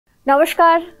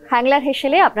নমস্কার, হ্যাংলা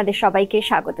হেসেলে আপনাদের সবাইকে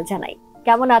স্বাগত জানাই।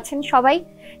 কেমন আছেন সবাই?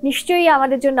 নিশ্চয়ই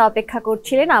আমাদের জন্য অপেক্ষা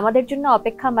করছিলেন। আমাদের জন্য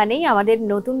অপেক্ষা মানেই আমাদের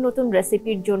নতুন নতুন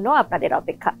রেসিপির জন্য আপনাদের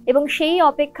অপেক্ষা, এবং সেই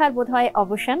অপেক্ষার বোধহয়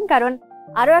অবসান, কারণ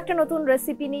আরো একটা নতুন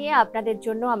রেসিপি নিয়ে আপনাদের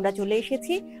জন্য আমরা চলে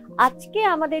এসেছি। আজকে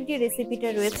আমাদের যে রেসিপিটা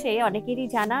রয়েছে অনেকেরই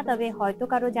জানা, তবে হয়তো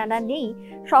কারো জানা নেই।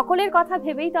 সকলের কথা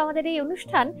ভেবেই তো আমাদের এই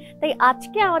অনুষ্ঠান, তাই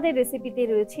আজকে আমাদের রেসিপিতে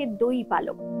রয়েছে দই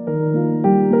পালক।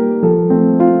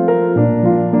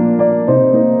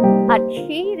 আর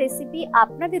সেই রেসিপি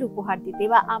আপনাদের উপহার দিতে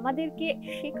বা আমাদেরকে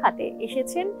শেখাতে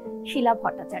এসেছেন শীলা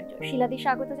ভট্টাচার্য। শীলাদি,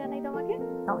 স্বাগত জানাই তোমাকে।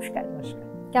 নমস্কার। নমস্কার।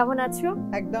 কেমন আছো?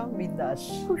 একদম বিন্দাস।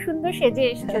 খুব সুন্দর সেজে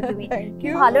এসেছো তুমি, কি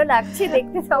ভালো লাগছে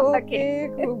দেখতে তোমাকে।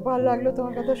 খুব ভালো লাগলো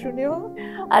তোমার কথা শুনেও।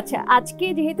 আচ্ছা, আজকে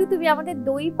যেহেতু তুমি আমাদের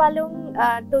দই পালং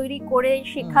তৈরি করে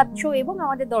শেখাচ্ছ এবং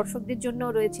আমাদের দর্শকদের জন্য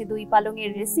রয়েছে দই পালং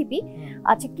এর রেসিপি,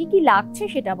 আচ্ছা কি কি লাগছে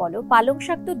সেটা বলো। পালং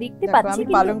শাক তো দেখতে পাচ্ছি,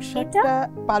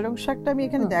 পালং শাকটা আমি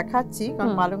এখানে দেখাচ্ছি,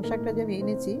 কারণ পালং শাকটা যে আমি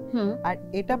এনেছি, আর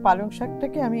এটা পালং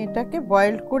শাকটাকে আমি এটাকে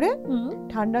বয়েল করে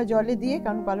ঠান্ডা জলে দিয়ে,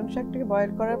 কারণ পালং শাকটাকে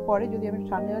বয়েল করার পরে যদি আমি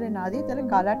ঠান্ডা জলে না দিই তাহলে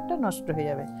কালারটা নষ্ট হয়ে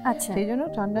যাবে। সেই জন্য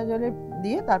ঠান্ডা জলে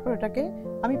দিয়ে তারপর ওটাকে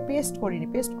আমি পেস্ট করিনি।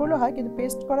 পেস্ট করলে হয়, কিন্তু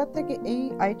পেস্ট করার থেকে এই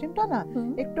আইটেমটা না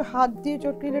একটু হাত দিয়ে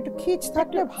চটকিলে একটু খিচ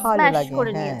থাকলে ভালো লাগে।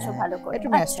 একটু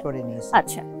ম্যাশ করে নিয়েছি।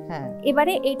 আচ্ছা, হ্যাঁ।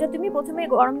 এবারে এইটা তুমি প্রথমে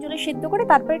গরম জলে সিদ্ধ করে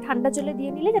তারপরে ঠান্ডা জলে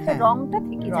দিয়ে নিলে যাতে রংটা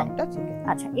থেকে যায়।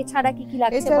 আচ্ছা, এছাড়া কি কি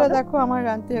লাগছে? এছাড়া দেখো আমার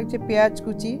রাঁধতে হচ্ছে পেঁয়াজ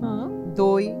কুচি,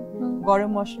 দই,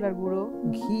 গরম মশলার গুঁড়ো,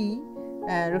 ঘি,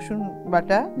 রসুন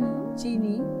বাটা,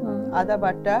 চিনি, আদা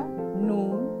বাটা,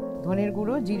 নুন, ধনের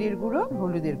গুঁড়ো, জিরের গুঁড়ো,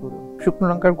 হলুদের গুঁড়ো, শুকনো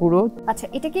লঙ্কার গুঁড়ো। আচ্ছা,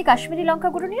 এটা কি কাশ্মীরি লঙ্কা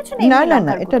গুঁড়ো নিয়েছো? না না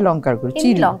না, এটা লঙ্কার গুঁড়ো,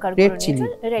 চিলি,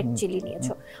 রেড চিলি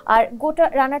নিয়েছো। আর গোটা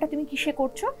রান্নাটা তুমি কিসে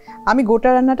করছো? আমি গোটা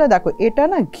রান্নাটা দেখো, এটা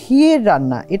না ঘিয়ের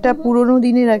রান্না, এটা পুরোনো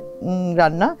দিনের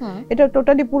রান্না, এটা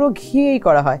টোটালি পুরো ঘিয়েই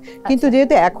করা হয়। কিন্তু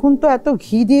যেহেতু এখন তো এত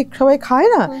ঘি দিয়ে সবাই খায়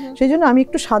না, সেই জন্য আমি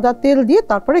একটু সাদা তেল দিয়ে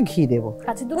তারপরে ঘি দেবো।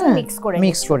 আচ্ছা, দুটো মিক্স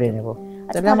করে নেব।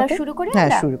 তাহলে আমাকে শুরু করে,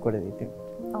 হ্যাঁ শুরু করে দিতে।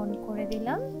 অন করে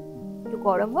দিলাম, একটু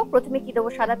গরম হোক। প্রথমে কি দেবো?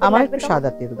 সাদা তেল। আমার একটু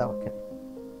সাদা তেল দাও।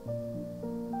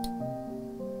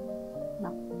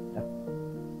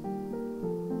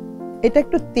 এটা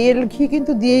একটু তেল ঘি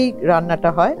কিন্তু দিয়েই রান্নাটা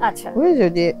হয়। আচ্ছা, বুঝেছো,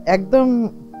 যে একদম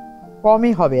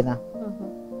কমই হবে না।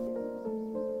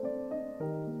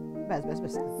 ব্যাস ব্যাস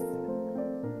ব্যাস।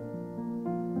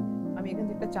 আমি এখান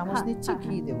থেকে একটা চামচ নিচ্ছি,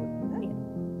 ঘি দেবো।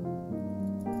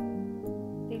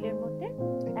 তেলের মধ্যে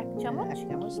এক চামচ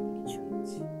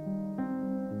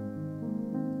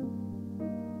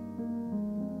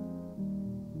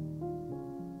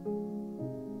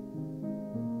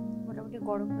মোটামুটি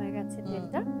গরম হয়ে গেছে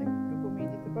তেলটা। একটু কমিয়ে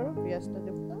দিতে পারো, পেঁয়াজটা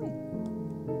দেবো আমি,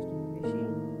 বেশি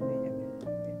হয়ে যাবে।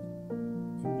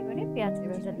 এবারে পেঁয়াজ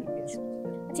কুচিটা দিয়ে দিচ্ছি।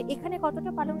 আচ্ছা, এখানে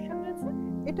কতটা পালং শাক রয়েছে?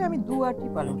 এটা আমি 2 আটি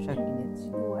পালং শাক কিনেছি।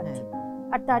 2 আটি।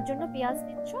 আর তার জন্য পেঁয়াজ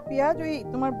দিচ্ছ? পেঁয়াজ ওই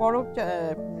তোমার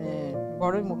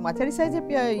বড় মাঝারি সাইজের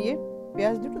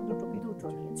পেঁয়াজ দুটো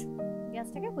নিয়েছো।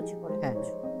 পেঁয়াজটাকে কুচি করে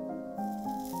নিয়েছো।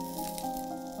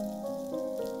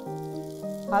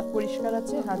 হাত পরিষ্কার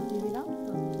আছে, হাত দিয়ে দিলাম।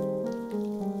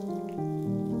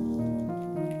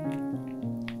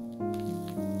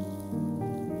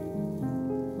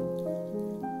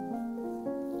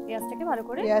 পেঁয়াজটাকে ভালো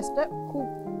করে, পেঁয়াজটা খুব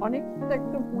অনেকটা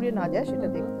একটু পুড়ে না যায় সেটা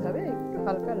দেখতে হবে। একটু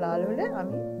হালকা লাল হলে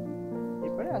আমি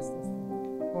এরপরে আস্তে আস্তে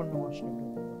অন্য মশলাগুলো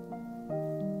দেবো।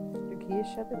 একটু ঘিয়ের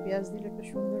সাথে পেঁয়াজ দিলে একটা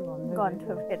সুন্দর গন্ধ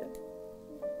বেরোয়।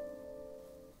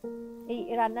 এই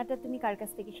রান্নাটা তুমি কার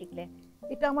কাছ থেকে শিখলে?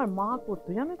 এটা আমার মা করতো,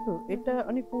 জানো তো, এটা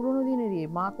অনেক পুরোনো দিনের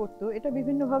মা করতো। এটা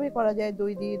বিভিন্ন ভাবে করা যায়,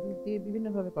 দই দিয়ে, দুধ দিয়ে, বিভিন্ন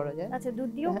ভাবে করা যায়। আচ্ছা, দুধ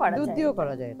দিয়েও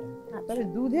করা যায় এটা। তবে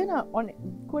দুধে না অনেক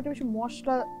খুব একটা বেশি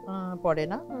মশলা পড়ে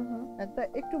না, তা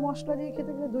একটু মশলা দিয়ে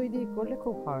খেতে গেলে দই দিয়ে করলে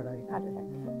খুব ভালো লাগে।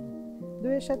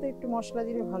 দইয়ের সাথে একটু মশলা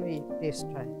দিলে ভালোই টেস্ট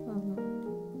হয়।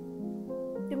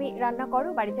 তুমি রান্না করো?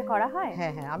 বাড়িতে করা হয়?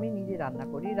 হ্যাঁ হ্যাঁ, আমি নিজে রান্না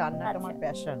করি। রান্নাটা আমার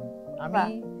প্যাশন। আমি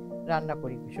রান্না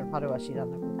করি, ভীষণ ভালোবাসি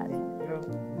রান্না করতে।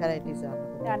 ভ্যারাইটিস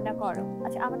রান্না করো।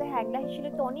 আচ্ছা, আমাদের হ্যাংলা হিসেবে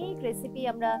তো অনেক রেসিপি,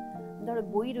 আমরা ধরো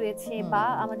বই রয়েছে বা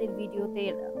আমাদের ভিডিওতে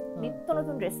নিত্য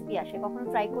নতুন রেসিপি আসে। কখনো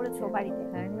ট্রাই করেছো বাড়িতে?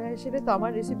 হ্যাংলা হিসেবে তো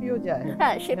আমার রেসিপিও যায়।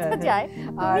 হ্যাঁ, সেটা যায়।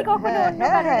 তুমি কখনো অন্য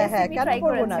কারো রেসিপি ট্রাই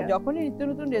করেছো? না, যখনই নিত্য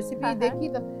নতুন রেসিপি দেখি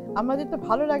আমাদের তো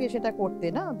ভালো লাগে সেটা করতে,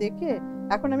 না দেখে।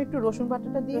 এখন আমি একটু রসুন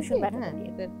বাটাটা দিয়েছি। হ্যাঁ,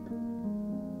 এটা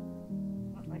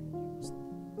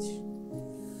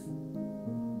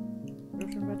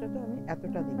রসুন বাটাটা আমি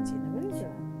এতটা দিচ্ছি না, বুঝেছো?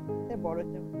 এটা বড়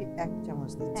চামচ 1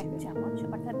 চামচ দিচ্ছি। 1 চামচ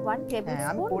অর্থাৎ 1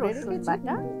 টেবিলস্পুন রসুন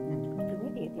বাটা তুমি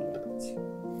দিয়ে দিলে।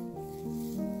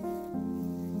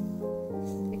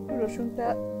 একটু রসুনটা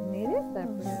নেড়ে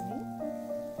তারপরে আমি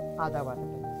আদা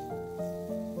বাটাটা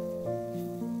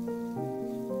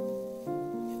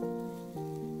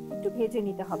ভেজে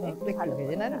নিতে হবে একটু একটু ভালো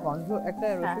ভেজে করে, না হ্যাঁ। গন্ধ একটা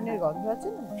রসুনের গন্ধ আছে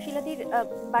না। শিলাদির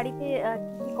বাড়িতে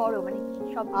কি কি করো, মানে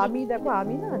সব আমি দেখো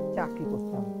আমি না চাকরি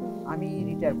করতাম, আমি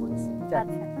রিটায়ার করেছি।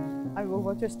 আচ্ছা আমি বহু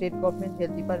বছর স্টেট গভর্নমেন্ট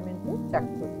হেলথ ডিপার্টমেন্টে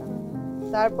চাকরি করতাম।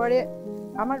 তারপরে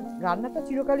আমার রান্নাটা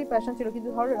চিরকালই প্যাশন ছিল, কিন্তু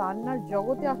ধরো রান্নার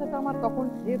জগতে আসাটা আমার তখন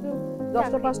যেহেতু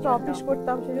 10টা 5টা অফিস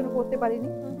করতাম সেজন্য করতে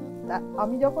পারিনি।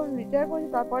 আমি যখন রিটায়ার করেছি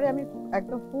তারপরে আমি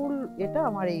একদম ফুল এটা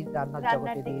আমার এই রান্নার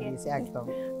জগতে দিয়ে দিয়েছি একদম।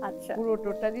 আচ্ছা, পুরো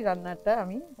টোটালি রান্নাটা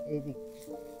আমি এই দিক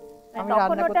আমি তখন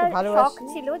রান্না ওটা করতে ভালোবাসি।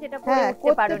 ছিল যেটা করে হ্যাঁ, উঠতে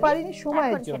করতে পারিনি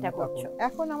সময়ের এখন জন্য। সেটা করছো।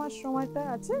 এখন আমার সময়টা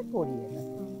আছে, করি এটা।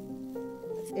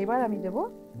 এবার আমি দেব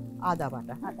আদা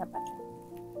বাটা। আদা বাটা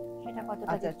সেটা কতটা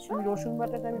আচ্ছা, দিচ্ছ? রসুন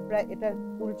বাটাটা আমি প্রায় এটা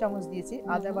ফুল চামচ দিয়েছি,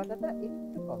 আদা বাটাটা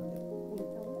একটু কম দেব।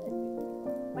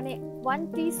 মানে 1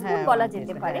 টিস্পুন হ্যাঁ, বলা 1 যেতে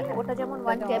teaspoon, পারে। হ্যাঁ, ওটা যেমন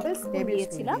 1 টেবিলস্পুন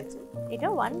দিয়েছিলাম, এটা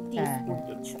 1 টিস্পুন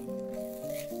দিচ্ছ।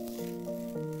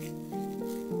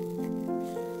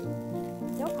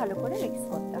 এটাও ভালো করে মিক্স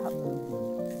করতে হবে।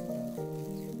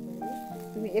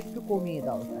 তুমি একটু কমিয়ে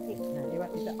দাও ওটাকে। হ্যাঁ, এবার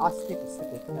এটা আস্তে আস্তে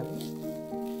করতে হবে।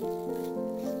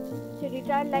 যে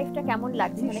রিটায়ার লাইফটা কেমন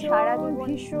লাগছে, মানে সারা জীবন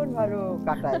ভীষণ ভালো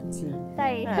কাটাচ্ছি।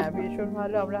 তাই? হ্যাঁ, ভীষণ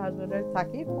ভালো। আমরা হাজবেন্ড ওয়াইফ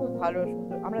থাকি, খুব ভালো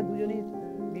সুন্দর। আমরা দুজনেই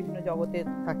বিভিন্ন জগতে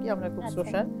থাকি, আমরা খুব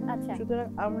সোশ্যাল। আচ্ছা, সুতরাং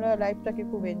আমরা লাইফটাকে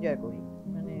খুব এনজয় করি।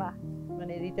 মানে বাহ।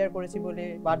 মানে রিটায়ার করেছি বলে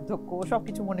বার্ধক্য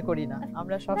সবকিছু মনে করি না।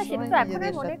 আমরা না, সবসময় সেটা তো এখন আর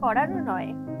নিজেদের মনে সাথে করারও নয়।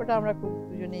 ওটা আমরা খুব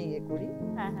দুজনেই করি।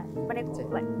 হ্যাঁ হ্যাঁ, মানে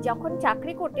যখন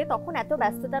চাকরি করতে তখন এত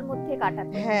ব্যস্ততার মধ্যে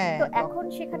কাটাতে, হ্যাঁ, তো এখন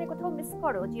সেখানে কোথাও মিস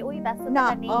করো যে ওই না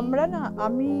ব্যস্ততাটা নেই? আমরা না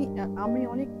আমি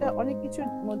অনেক কিছুর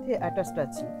মধ্যে অ্যাটাচড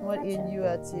আছি। তোমার আচ্ছা। এনজিও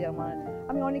আছে আমার,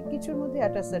 আমি অনেক কিছুর মধ্যে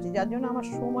অ্যাটাচড আছি, যার জন্য আমার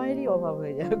সময়েরই অভাব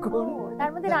হয়ে যায় এখন। ও, তার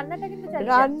মধ্যে রান্নাটা কিন্তু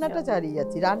চালিয়ে রান্নাটা যাচ্ছ। চালিয়ে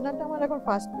যাচ্ছি, রান্নাটা আমার এখন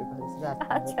ফার্স্ট প্রেফারেন্স।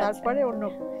 আচ্ছা, তারপরে অন্য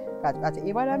কাজ। আচ্ছা,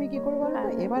 এবার আমি কি করবো বলো তো?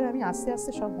 হ্যাঁ। এবার আমি আস্তে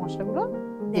আস্তে সব মশলাগুলো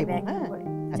দেবো। দেবে এক হ্যাঁ, করে।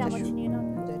 আচ্ছা, চামচ নিয়ে নাও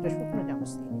তো। এটা শুকনো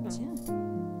চামচ দিয়ে নিচ্ছি। হ্যাঁ,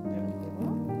 এবার দেবো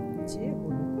হচ্ছে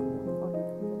হলুদ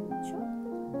গুঁড়ো। দিচ্ছ।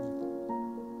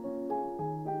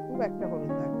 খুব একটা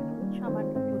হলুদ লাগবে না।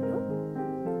 সামান্য হলুদ।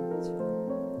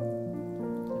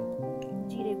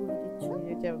 জিরে গুঁড়ো দিচ্ছ।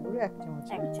 জিরে গুঁড়ো 1 চামচ।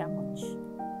 1 চামচ।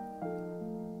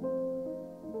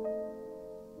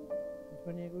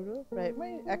 ধনে গুঁড়ো প্রায়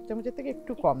মানে 1 চামচের থেকে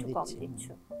একটু কম দিচ্ছি। দিচ্ছ।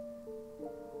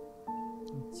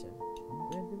 আচ্ছা,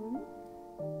 এবার দেবো আমি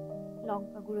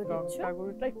লঙ্কা গুঁড়ো দিচ্ছ। লঙ্কা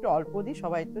গুঁড়োটা একটু অল্প দিই,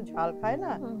 সবাই তো ঝাল খায়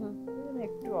না, সেজন্য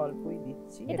একটু অল্পই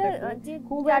দিচ্ছি। এটা যে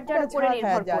খুব যার একটা যার উপরে ঝাল,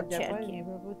 হ্যাঁ, নির্ভর যার করছে যার আর উপরে কি।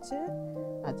 নির্ভর করছে।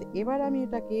 আচ্ছা, এবার আমি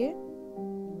এটাকে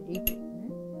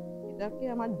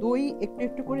আমার দই একটু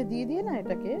একটু করে দিয়ে না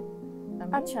এটাকে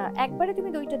আমি, আচ্ছা, একবারে তুমি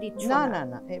দইটা দিচ্ছ না না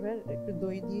না, এবার একটু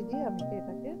দই দিয়ে আমি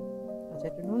এটাকে, আচ্ছা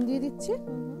একটু নুন দিয়ে দিচ্ছি,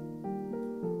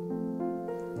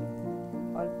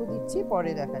 অল্প দিচ্ছি,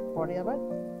 পরে আবার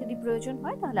যদি প্রয়োজন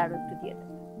হয় তাহলে আরো একটু দিয়ে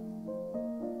দেবে।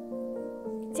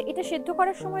 আচ্ছা, এটা সেদ্ধ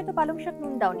করার সময় তো পালং শাক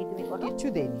নুন দাওনি তুমি কোনো? কিছু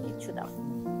দেইনি। কিছু দাও।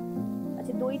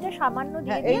 আচ্ছা, দইটা সামান্য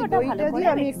দিয়ে হ্যাঁ, দিয়ে এই ওটা ভালো দইটা করে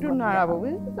দিয়ে আমি mix একটু করতে নাড়াবো, হবে।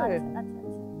 বুঝলি তো? আচ্ছা আচ্ছা আচ্ছা,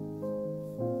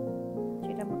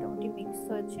 সেটা মোটামুটি মিক্স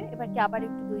হয়েছে। এবার কি আবার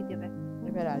একটু দই দেবে?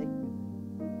 এবার আরেকটু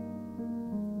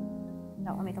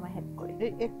দাও, আমি তোমায় হেল্প করি।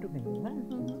 একটু খানি। হ্যাঁ,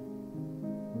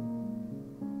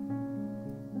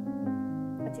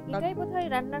 আচ্ছা, এটাই বোধহয়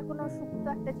রান্নার কোনো সুপ্ত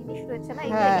একটা জিনিস রয়েছে না,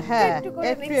 হ্যাঁ, হ্যাঁ, একটু করে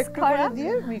একটু মিক্স একটু করা। করে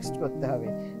দিয়ে মিক্সড করতে হবে।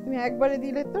 তুমি একবারে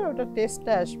দিলে তো ওটা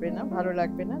টেস্টটা আসবে না, ভালো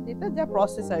লাগবে না, যেটা যা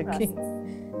প্রসেস আর কি।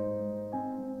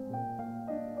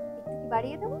 একটু কি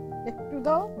বাড়িয়ে দেবো? একটু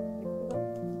দাও।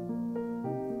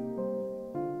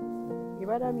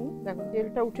 এবার আমি দেখো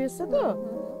তেলটা উঠে এসছে তো,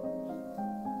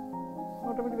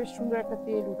 মোটামুটি বেশ সুন্দর একটা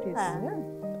তেল উঠে এসছে। হ্যাঁ,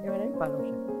 এবারে আমি পালং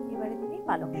শাক, এবারে তুমি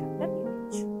পালং শাকটা দিয়ে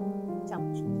দিচ্ছ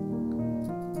চামচ।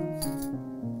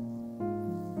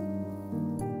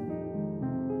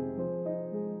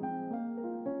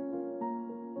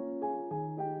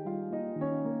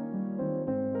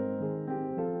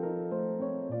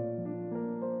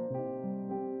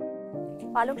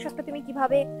 পালং শাকটা তুমি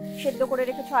কিভাবে সেদ্ধ করে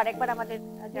রেখেছো আরেকবার আমাদের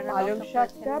যারা পালং দর্শক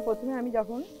শাকটা রয়েছেন। প্রথমে আমি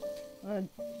যখন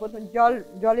প্রথমে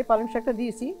জলে পালং শাকটা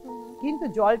দিয়েছি, কিন্তু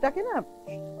জলটাকে না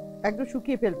একদম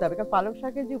শুকিয়ে ফেলতে হবে, কারণ পালং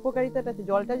শাকের যে উপকারিতাটা আছে,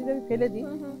 জলটা যদি আমি ফেলে দিই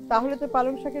তাহলে তো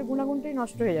পালং শাকের গুণাগুণটাই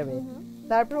নষ্ট হয়ে যাবে।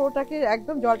 তারপরে ওটাকে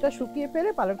একদম জলটা শুকিয়ে ফেলে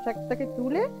পালং শাকটাকে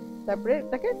তুলে তারপরে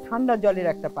এটাকে ঠান্ডা জলের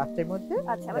একটা পাত্রের মধ্যে,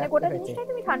 আচ্ছা, মানে গোটা জিনিসটাই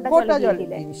তুমি ঠান্ডা গোটা জলে জল দিয়ে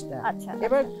দিলে। জিনিসটা। আচ্ছা,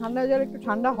 এবার ঠান্ডা জল একটু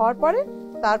ঠান্ডা হওয়ার পরে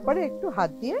তারপরে একটু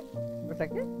হাত দিয়ে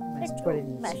ওটাকে ম্যাশ করে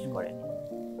নিচ্ছি। ম্যাশ করে নিই।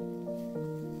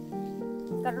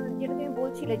 কারণ যেটা তুমি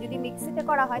বলছিলে যদি মিক্সিতে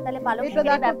করা হয় তাহলে পালং এটা শাকের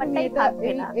দেখো তুমি, ব্যাপারটাই এটা থাকবে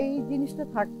না। এই জিনিসটা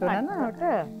থাকতো না, না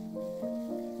ওটা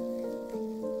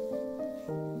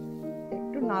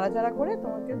একটু নাড়াচাড়া করে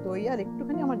তোমাকে দই আর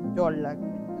একটুখানি আমার জল লাগবে,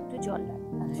 একটু জল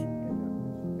লাগবে। আচ্ছা,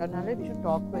 কারণ নাহলে ভীষণ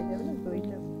টক হয়ে যাবে না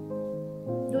দইটা।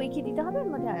 দই কি দিতে হবে এর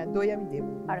মধ্যে? হ্যাঁ, দই আমি দেব।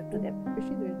 আর একটু দেব?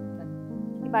 বেশি দই না।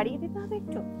 কি বাড়িয়ে দিতে হবে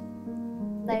একটু?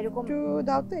 না এরকম একটু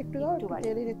দাও তো, একটু দাও, একটু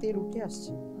একটু তেল উঠে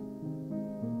আসছে।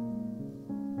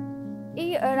 এই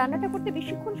রান্নাটা করতে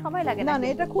বেশিক্ষণ সময় লাগে না না? না,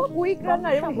 এটা খুব কুইক রান্না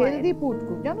এবং হেলদি ফুড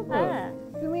খুব, জানো তো? হ্যাঁ,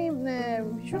 তুমি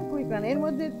ভীষণ কুইক রান্না, এর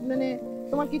মধ্যে মানে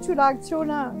তোমার কিছু লাগছেও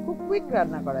না, খুব কুইক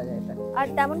রান্না করা যায় এটা। আর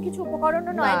তেমন কিছু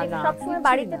উপকরণও নয় যে না, সবসময় কিছুই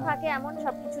বাড়িতে না। থাকে এমন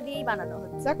সবকিছু দিয়েই বানানো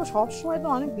হচ্ছে। দেখো সবসময় তো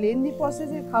অনেক লেন্দি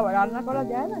প্রসেসে খাবার রান্না করা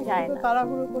যায় না, যায় তো না।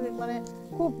 তাড়াহুড়ো করে মানে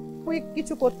খুব কুইক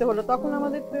কিছু করতে হলো, তখন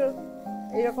আমাদের তো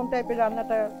এইরকম টাইপের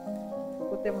রান্নাটা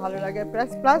করতে ভালো লাগে,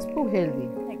 প্লাস প্লাস খুব হেলদি।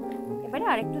 এবারে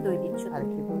আরেকটু দই দিচ্ছ? আর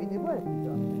একটু দই দেবো, আর একটু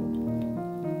জল দেবো।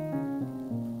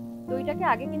 দইটাকে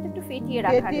আগে কিন্তু একটু ফেটিয়ে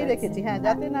রাখা ফেটিয়ে রেখেছি, হ্যাঁ,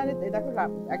 যাতে না দেখো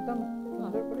একদম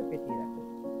সুন্দর করে ফেটিয়ে রাখো।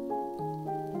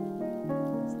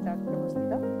 চারটে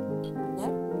মশলা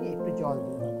একটু জল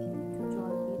দেবো।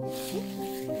 জল দিয়ে দিচ্ছি,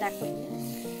 দেখো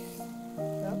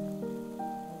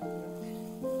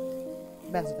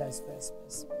ব্যাস ব্যাস ব্যাস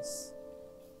ব্যাস ব্যাস।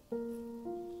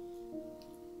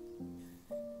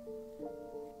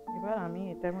 এবার আমি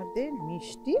এটার মধ্যে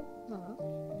মিষ্টি,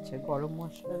 আচ্ছা গরম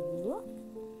মশলা গুঁড়ো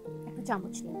একটা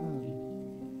চামচ নিয়ে,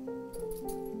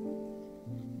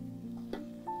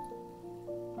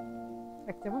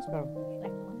 এক চামচ গরম মশলা,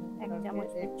 এক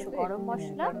চামচ একটু গরম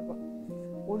মশলা,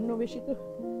 অন্য বেশি তো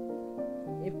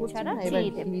এরপর ছাড়া এবার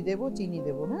ঘি দেবো, চিনি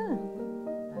দেবো। হ্যাঁ,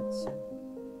 আচ্ছা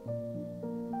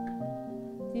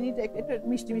চিনিটা একটু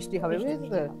মিষ্টি মিষ্টি হবে,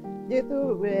 বুঝেছো? যেহেতু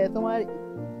তোমার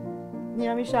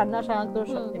নিরামিষ রান্না সাধারণত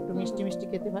একটু মিষ্টি মিষ্টি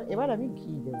খেতে হয়। এবার আমি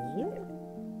ঘি দেবো,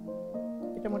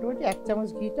 এটা মোটামুটি এক চামচ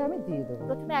ঘিটা আমি দিয়ে দেবো।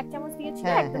 প্রথমে এক চামচ দিয়েছি,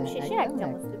 একদম শেষে এক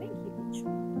চামচ দেবে ঘি দিচ্ছ।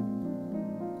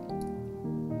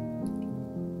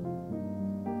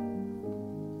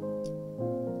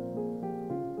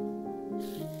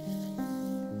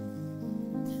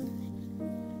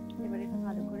 এবারে এটা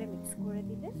ভালো করে মিক্স করে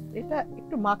দিলে এটা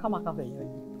একটু মাখা মাখা হয়ে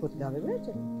যাবে, করতে হবে,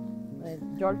 বুঝেছো?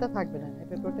 জলটা থাকবে না,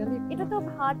 এটা টোটালি। এটা তো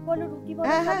ভাত বলো রুটি বলো,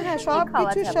 হ্যাঁ হ্যাঁ হ্যাঁ,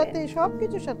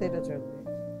 সবকিছুর সাথে এটা চলবে।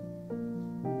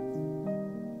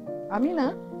 আমি না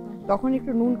তখন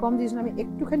একটু নুন কম দিয়েছিলাম, আমি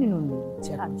একটুখানি নুন দিয়ে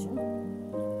দিচ্ছি। আচ্ছা,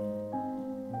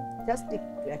 জাস্ট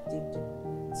একটু এক চিমটি।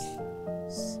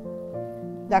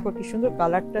 দেখো কি সুন্দর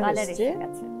কালারটা এসেছে।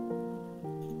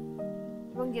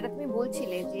 এবং যেটা তুমি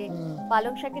বলছিলে যে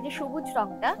পালং শাকের যে সবুজ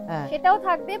রংটা, সেটাও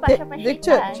থাকবে পাশাপাশি।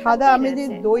 দেখছো সাদা আমি যে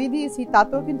দই দিয়েছি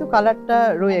তাতেও কিন্তু কালারটা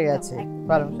রয়ে গেছে।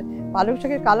 পালং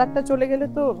শাকের কালারটা চলে গেলে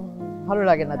তো ভালো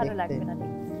লাগে না দেখতে।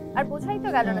 আর বোঝাই তো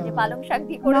গেল না যে পালং শাক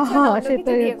দিয়ে করেছো না অন্য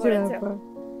কিছু দিয়ে করেছো।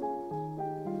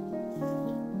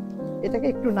 এটাকে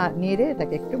একটু নেড়ে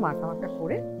এটাকে একটু মাখা মাখা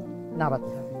করে নাবাতে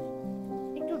হবে।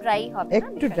 একটু ড্রাই হবে,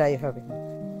 একটু ড্রাই হবে।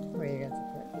 হয়ে গেছে,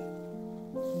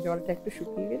 জলটা একটু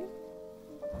শুকিয়ে গেলে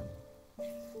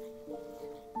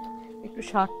একটু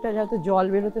শাকটা যাতে জল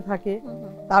বেরোতে থাকে,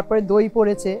 তারপরে দই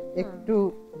পড়েছে একটু,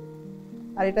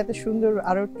 আর এটাতে সুন্দর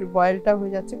আরো একটু বয়েলটা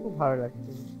হয়ে যাচ্ছে, খুব ভালো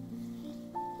লাগছে।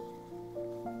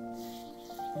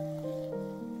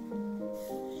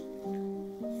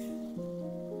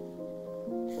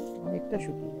 অনেকটা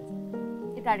শুকিয়ে গেছে,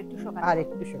 এটা আরেকটু শুকাতে, আর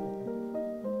একটু শুকাতে।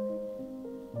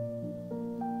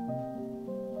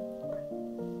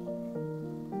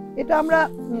 এটা আমরা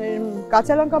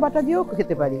কাঁচা লঙ্কা বাটা দিয়েও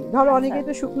খেতে পারি। ধরো অনেকেই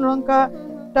তো শুকনো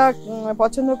লঙ্কাটা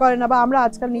পছন্দ করে না, বা আমরা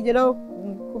আজকাল নিজেরাও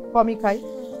খুব কমই খাই,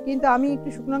 কিন্তু আমি একটু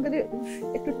শুকনো লঙ্কা দিয়ে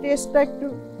একটু টেস্টটা একটু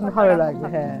ভালো লাগবে।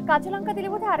 হ্যাঁ, কাঁচা লঙ্কা দিলে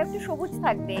বোধহয় আরেকটু সবুজ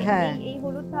থাকবে, এই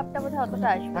হলুদ ভাবটা বোধহয় অতটা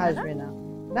আসবে না।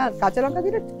 না, কাঁচা লঙ্কা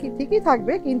দিলে ঠিকই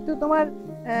থাকবে, কিন্তু তোমার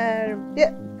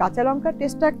কাঁচা লঙ্কার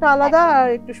টেস্টটা একটা আলাদা, আর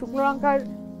একটু শুকনো লঙ্কার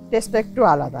টেস্টটা একটু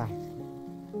আলাদা।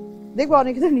 দেখবো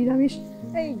অনেকে তো নিরামিষ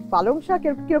এই পালং শাক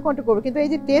কিরকম একটু করবে, কিন্তু এই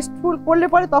যে টেস্টফুল করলে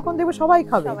পরে তখন দেখবো সবাই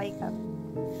খাবে।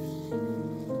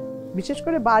 বিশেষ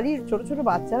করে বাড়ির ছোট ছোট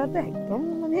বাচ্চারা তো একদম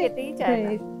মানে খেতেই চায়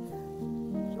না।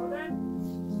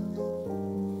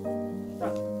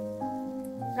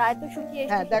 প্রায় তো শুকিয়ে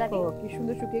এসেছে। হ্যাঁ, দেখো কি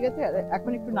সুন্দর শুকিয়ে গেছে।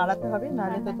 এখন একটু নাড়াতে হবে,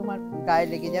 নাহলে তো তোমার গায়ে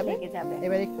লেগে যাবে।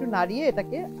 এবার একটু নাড়িয়ে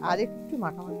এটাকে আর একটু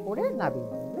মাখামাখি করে নামিয়ে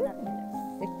দেবে।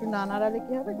 একটু না নাড়ালে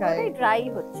কি হবে, গায়ে ড্রাই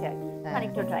হচ্ছে,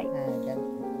 খানিকটা ড্রাই।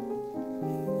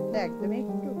 হ্যাঁ, একদমই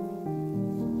একটু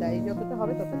ড্রাই, যতটা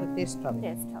হবে ততটা টেস্ট হবে।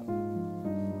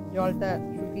 জলটা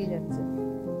শুকিয়ে যাচ্ছে,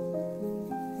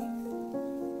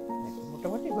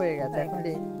 মোটামুটি হয়ে গেছে। এখন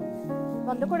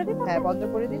বন্ধ করে দিতে? হ্যাঁ, বন্ধ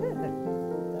করে দিলে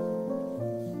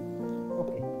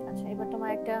ওকে। আচ্ছা, এবার তোমার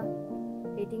একটা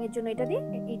প্লেটিং এর জন্য এটা দিই,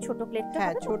 এই ছোট প্লেটটা।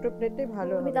 হ্যাঁ, ছোট প্লেটে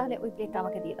ভালো। তুমি তাহলে ওই প্লেটটা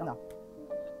আমাকে দিয়ে দাও।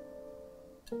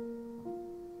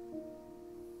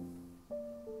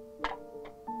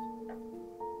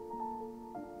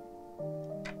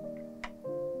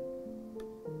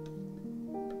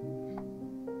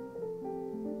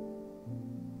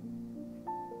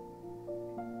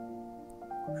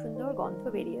 সুন্দর গন্ধ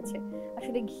বেরিয়েছে,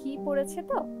 আসলে ঘি পড়েছে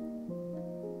তো।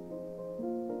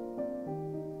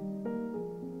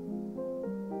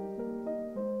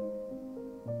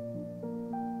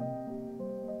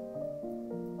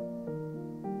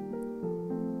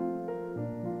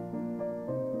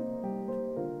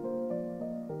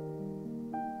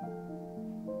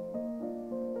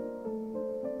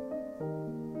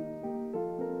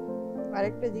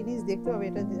 আরেকটা জিনিস দেখতে হবে,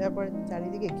 এটা দেওয়ার পরে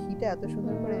চারিদিকে ঘিটা এত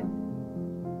সুন্দর করে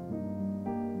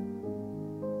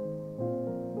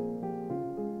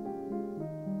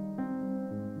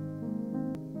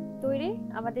তৈরি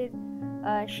আমাদের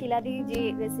শিলাদি যে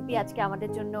রেসিপি আজকে আমাদের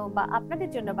জন্য বা আপনাদের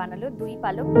জন্য বানালো দই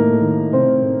পালং।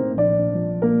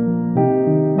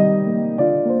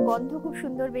 গন্ধ খুব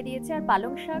সুন্দর বেরিয়েছে। আর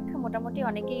পালং শাক মোটামুটি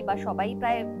অনেকেই বা সবাই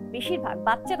প্রায় বেশিরভাগ,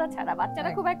 বাচ্চারা ছাড়া, বাচ্চারা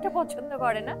খুব একটা পছন্দ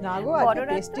করে না,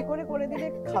 বড়রা টেস্টি করে দিলে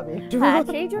খাবে একটু। হ্যাঁ,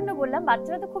 সেই জন্য বললাম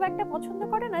বাচ্চারা তো খুব একটা পছন্দ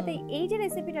করে না। তাই এই যে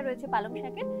রেসিপিটা রয়েছে পালং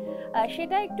শাকের,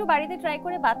 সেটা একটু বাড়িতে ট্রাই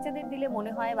করে বাচ্চাদের দিলে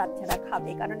মনে হয় বাচ্চারা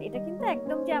খাবে। কারণ এটা কিন্তু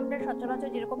একদম যে আমরা সচরাচর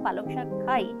যেরকম পালং শাক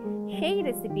খাই সেই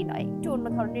রেসিপি নয়, একটু অন্য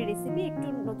ধরনের রেসিপি, একটু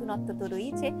নতুনত্ব তো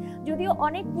রয়েছে। যদিও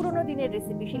অনেক পুরোনো দিনের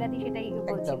রেসিপি, শিলাদি সেটাই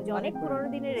বলছিল যে অনেক পুরোনো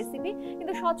দিনের রেসিপি,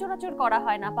 কিন্তু সচরাচর করা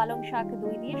হয় না পালং শাক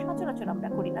দই দিয়ে, সচরাচর আমরা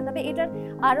করি না। তবে এটার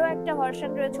আরো একটা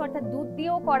ভার্সন রয়েছে, অর্থাৎ দুধ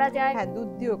দিয়েও করা যায়। হ্যাঁ, দুধ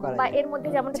দিয়েও করা যায়, বা এর মধ্যে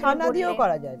যেমন ছানা দিয়েও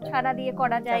করা যায়, ছানা দিয়ে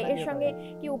করা যায়। এর সঙ্গে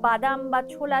কেউ বাদাম বা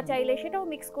ছোলা চাইলে সেটাও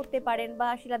মিক্স করতে পারেন, বা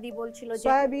শিলাদি বলছিল যে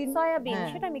সয়াবিন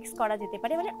সেটা মিক্স করা যেতে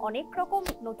পারে। মানে অনেক রকম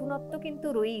নতুনত্ব কিন্তু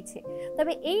রয়েছে।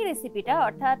 তবে এই রেসিপিটা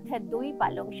অর্থাৎ দই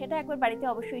পালং, সেটা একবার বাড়িতে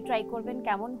অবশ্যই ট্রাই করবেন,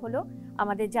 কেমন হলো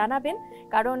আমাদের জানাবেন।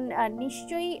 কারণ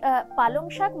নিশ্চয়ই পালং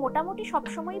শাক মোটামুটি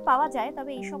সবসময় পাওয়া যায়,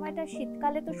 তবে এই সময়টা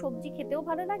শীতকালে তো সবজি খেতেও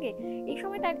ভালো লাগে, এই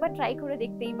সময়টা একবার ট্রাই করে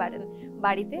দেখতেই পারেন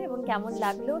বাড়িতে, এবং কেমন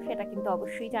লাগলো সেটা কিন্তু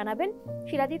অবশ্যই জানাবেন।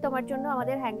 শিলাদি, তোমার জন্য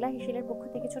আমাদের হ্যাংলা হেসেলের পক্ষ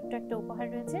থেকে ছোট্ট একটা উপহার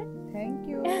রয়েছে। Thank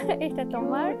you. এটা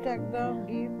তোমার একদম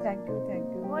gift. Thank you, thank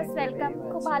you, most welcome.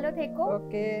 খুব ভালো থেকো।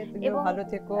 ওকে, তুমিও ভালো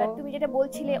থেকো। তুমি যেটা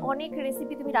বলছিলে অনেক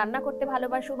রেসিপি তুমি রান্না করতে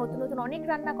ভালোবাসো, নতুন নতুন অনেক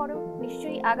রান্না করো,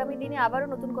 নিশ্চয়ই আগামী দিনে আবারও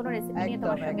নতুন কোনো রেসিপি নিয়ে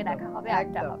তোমার সঙ্গে দেখা হবে,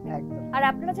 আড্ডা হবে। আর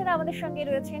আপনারা যারা আমাদের সঙ্গে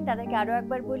রয়েছেন তাদেরকে আরো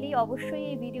একবার বলি, অবশ্যই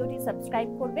এই ভিডিওটি সাবস্ক্রাইব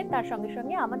করবেন। তার সঙ্গে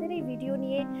সঙ্গে আমাদের এই ভিডিও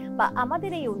নিয়ে বা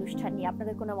আমাদের এই অনুষ্ঠান নিয়ে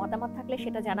আপনাদের কোনো মতামত থাকলে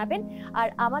সেটা জানাবেন। আর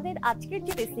আমাদের আজকের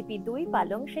যে রেসিপি দই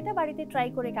পালং, সেটা বাড়িতে ট্রাই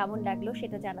করে কেমন লাগলো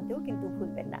সেটা জানাতেও কিন্তু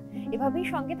ভুলবেন না। এভাবেই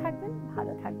সঙ্গে থাকবেন,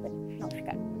 ভালো থাকবেন।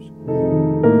 নমস্কার।